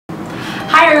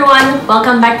Hi everyone,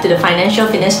 welcome back to the Financial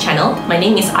Fitness channel. My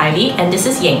name is Ivy and this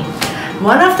is Ying.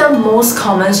 One of the most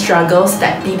common struggles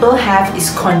that people have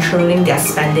is controlling their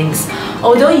spendings.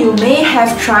 Although you may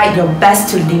have tried your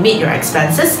best to limit your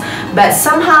expenses, but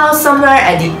somehow, somewhere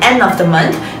at the end of the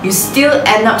month, you still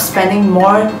end up spending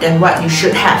more than what you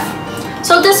should have.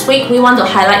 So this week, we want to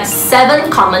highlight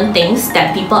 7 common things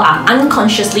that people are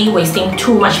unconsciously wasting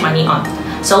too much money on.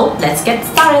 So let's get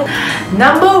started.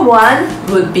 Number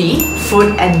 1 would be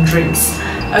food and drinks.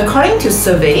 According to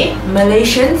survey,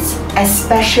 Malaysians,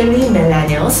 especially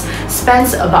millennials,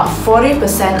 spend about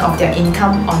 40% of their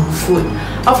income on food.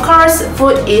 Of course,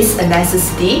 food is a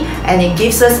necessity and it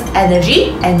gives us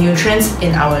energy and nutrients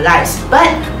in our lives. But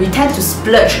we tend to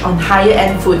splurge on higher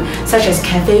end food such as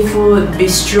cafe food,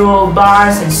 bistro,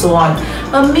 bars and so on.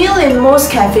 A meal in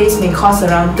most cafes may cost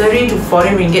around 30 to 40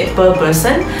 ringgit per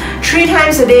person. 3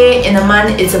 times a day in a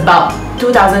month, it's about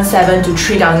 2007 to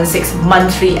 3006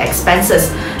 monthly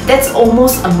expenses. That's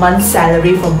almost a month's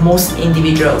salary for most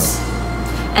individuals.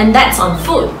 And that's on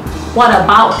food. What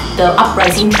about the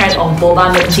uprising trend of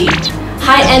boba milk tea,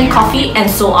 high-end coffee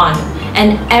and so on?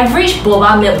 An average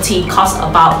boba milk tea costs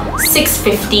about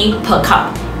 6.50 per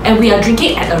cup, and we are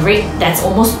drinking at a rate that's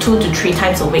almost 2 to 3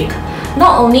 times a week.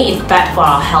 Not only is bad for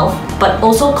our health, but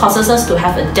also causes us to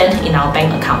have a dent in our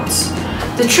bank accounts.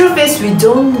 The truth is we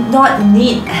do not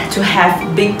need to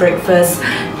have big breakfast,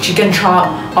 chicken chop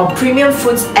or premium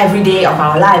foods every day of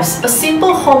our lives. A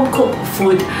simple home-cooked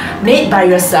food made by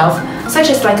yourself, such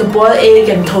as like a boiled egg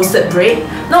and toasted bread,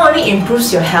 not only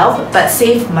improves your health but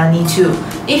saves money too.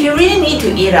 If you really need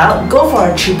to eat out, go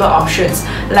for cheaper options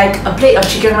like a plate of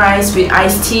chicken rice with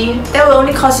iced tea. That will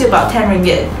only cost you about 10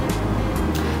 ringgit.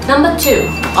 Number 2,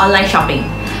 online shopping.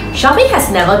 Shopping has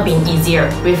never been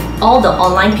easier with all the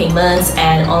online payments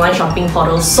and online shopping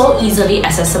portals so easily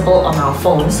accessible on our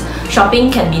phones.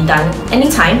 Shopping can be done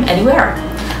anytime, anywhere.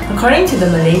 According to the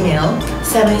Malay Mail,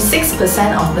 76%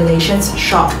 of Malaysians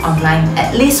shop online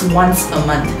at least once a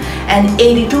month, and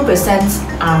 82%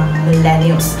 are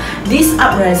millennials. These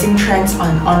uprising trends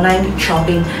on online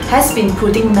shopping has been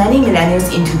putting many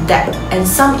millennials into debt, and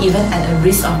some even at a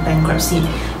risk of bankruptcy.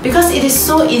 Because it is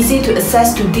so easy to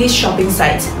access to these shopping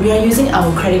sites, we are using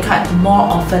our credit card more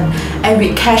often, and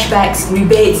with cashbacks,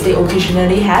 rebates they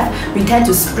occasionally have, we tend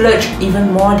to splurge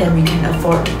even more than we can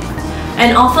afford.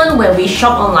 And often when we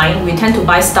shop online, we tend to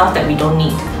buy stuff that we don't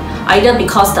need. Either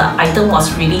because the item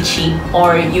was really cheap,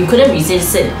 or you couldn't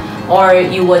resist it, or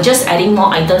you were just adding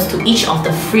more items to each of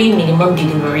the free minimum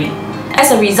delivery. As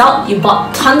a result, you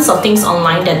bought tons of things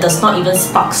online that does not even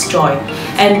spark joy,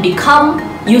 and become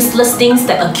useless things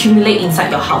that accumulate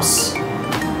inside your house.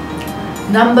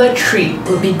 Number 3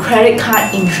 would be credit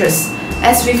card interest.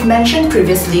 As we've mentioned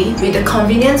previously, with the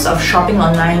convenience of shopping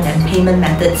online and payment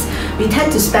methods, we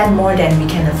tend to spend more than we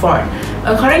can afford.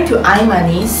 According to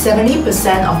iMoney, 70%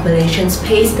 of Malaysians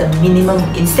pays the minimum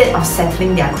instead of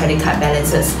settling their credit card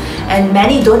balances, and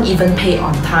many don't even pay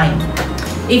on time.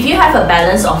 If you have a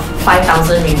balance of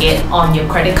 5,000 ringgit on your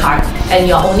credit card and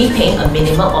you're only paying a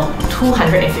minimum of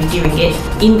 250 ringgit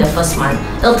in the first month,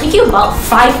 it'll take you about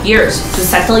 5 years to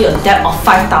settle your debt of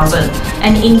 5,000,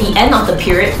 and in the end of the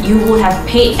period, you will have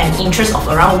paid an interest of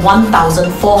around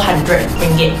 1,400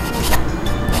 ringgit.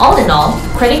 All in all,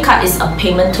 credit card is a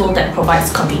payment tool that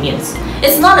provides convenience.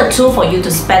 It's not a tool for you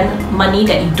to spend money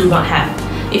that you do not have.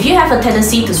 If you have a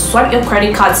tendency to swipe your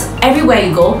credit cards everywhere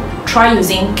you go, try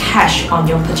using cash on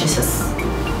your purchases.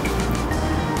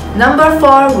 Number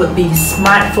 4 would be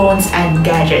smartphones and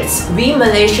gadgets. We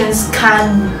Malaysians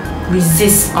can't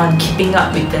resist on keeping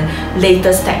up with the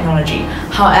latest technology.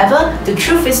 However, the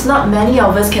truth is not many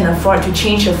of us can afford to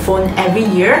change a phone every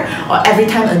year or every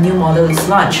time a new model is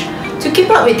launched. To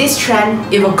keep up with this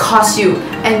trend, it will cost you,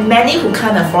 and many who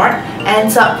can't afford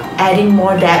ends up adding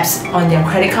more debts on their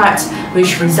credit cards,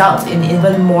 which results in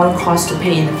even more cost to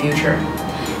pay in the future.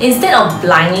 Instead of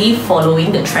blindly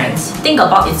following the trends, think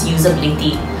about its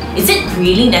usability. Is it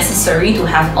really necessary to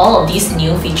have all of these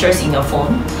new features in your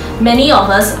phone? Many of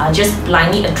us are just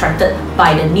blindly attracted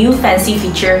by the new fancy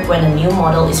feature when a new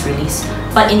model is released.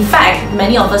 But in fact,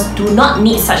 many of us do not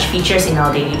need such features in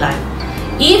our daily life.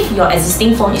 If your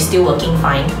existing phone is still working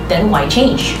fine, then why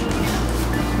change?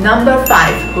 Number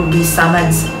 5 would be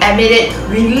summons. Admit it,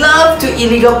 we love to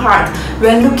illegal park.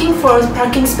 When looking for a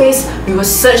parking space, we will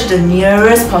search the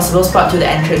nearest possible spot to the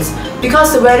entrance.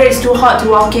 Because the weather is too hot to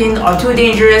walk in, or too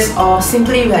dangerous, or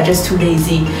simply we are just too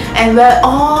lazy. And where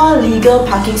all legal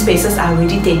parking spaces are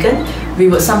already taken, we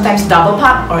would sometimes double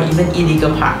park or even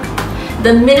illegal park.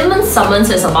 The minimum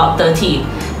summons is about 30,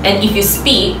 and if you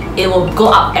speed, it will go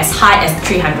up as high as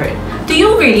 300. Do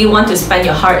you really want to spend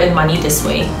your hard-earned money this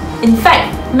way? In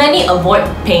fact, many avoid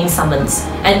paying summons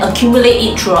and accumulate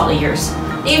it throughout the years.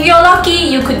 If you're lucky,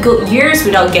 you could go years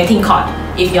without getting caught.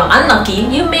 If you're unlucky,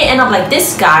 you may end up like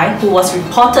this guy who was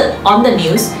reported on the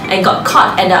news and got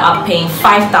caught, ended up paying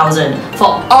 $5,000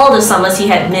 for all the summers he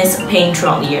had missed paying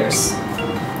throughout the years.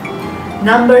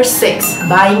 Number 6.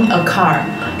 Buying a car.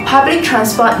 Public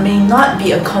transport may not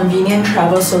be a convenient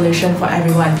travel solution for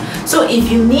everyone. So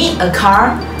if you need a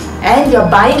car and you're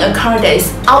buying a car that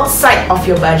is outside of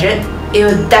your budget, it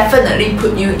will definitely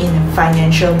put you in a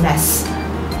financial mess.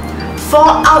 4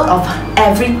 out of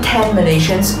every 10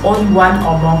 Malaysians own one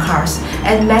or more cars,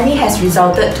 and many has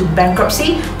resulted to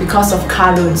bankruptcy because of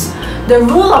car loans. The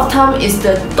rule of thumb is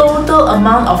the total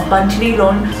amount of monthly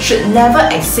loan should never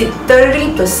exceed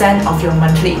 30% of your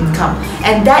monthly income,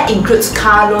 and that includes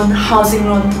car loan, housing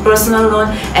loan, personal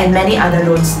loan, and many other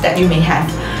loans that you may have.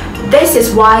 This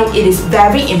is why it is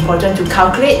very important to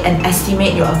calculate and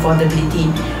estimate your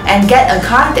affordability and get a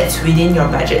car that's within your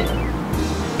budget.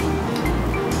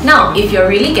 Now, if you're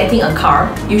really getting a car,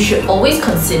 you should always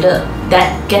consider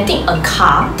that getting a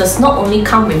car does not only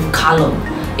come with car loan.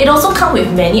 It also comes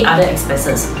with many other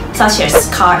expenses, such as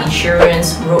car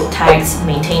insurance, road tax,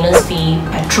 maintenance fee,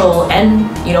 petrol, and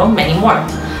many more.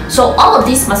 So all of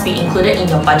this must be included in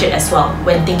your budget as well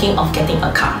when thinking of getting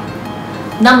a car.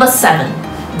 Number 7.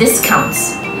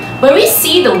 Discounts. When we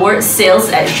see the word sales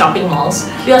at shopping malls,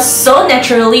 we are so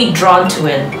naturally drawn to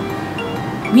it.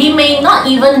 We may not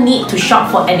even need to shop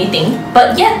for anything,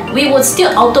 but yet we would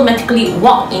still automatically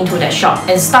walk into that shop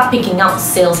and start picking out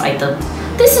sales items.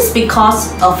 This is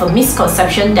because of a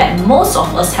misconception that most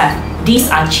of us have. These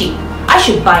are cheap. I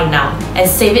should buy now and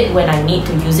save it when I need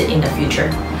to use it in the future.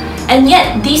 And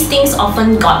yet, these things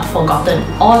often got forgotten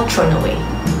or thrown away.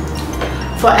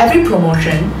 For every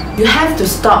promotion, you have to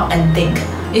stop and think,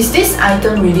 is this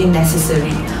item really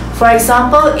necessary? For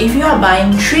example, if you are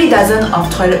buying 3 dozen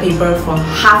of toilet paper for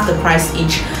half the price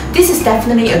each, this is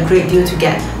definitely a great deal to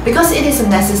get because it is a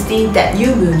necessity that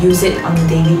you will use it on a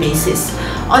daily basis.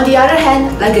 On the other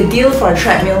hand, like a deal for a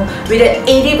treadmill with an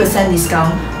 80%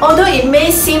 discount, although it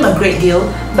may seem a great deal,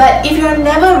 but if you are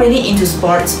never really into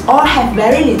sports or have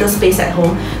very little space at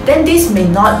home, then this may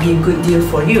not be a good deal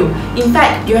for you. In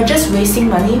fact, you are just wasting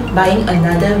money buying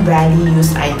another rarely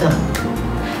used item.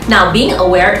 Now, being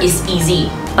aware is easy,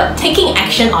 but taking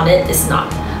action on it is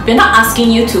not. We're not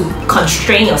asking you to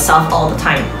constrain yourself all the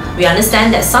time. We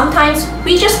understand that sometimes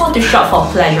we just want to shop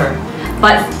for pleasure,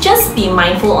 but just be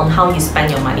mindful on how you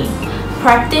spend your money.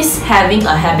 Practice having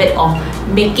a habit of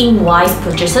making wise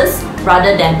purchases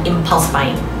rather than impulse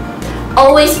buying.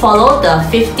 Always follow the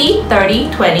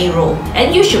 50-30-20 rule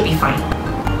and you should be fine.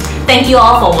 Thank you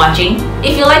all for watching.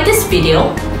 If you like this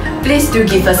video, please do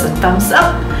give us a thumbs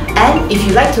up. And if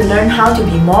you'd like to learn how to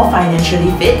be more financially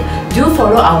fit, do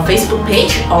follow our Facebook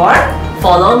page or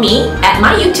follow me at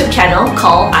my YouTube channel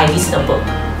called Ivy's Notebook.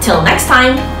 Till next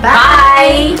time,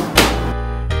 bye! Bye.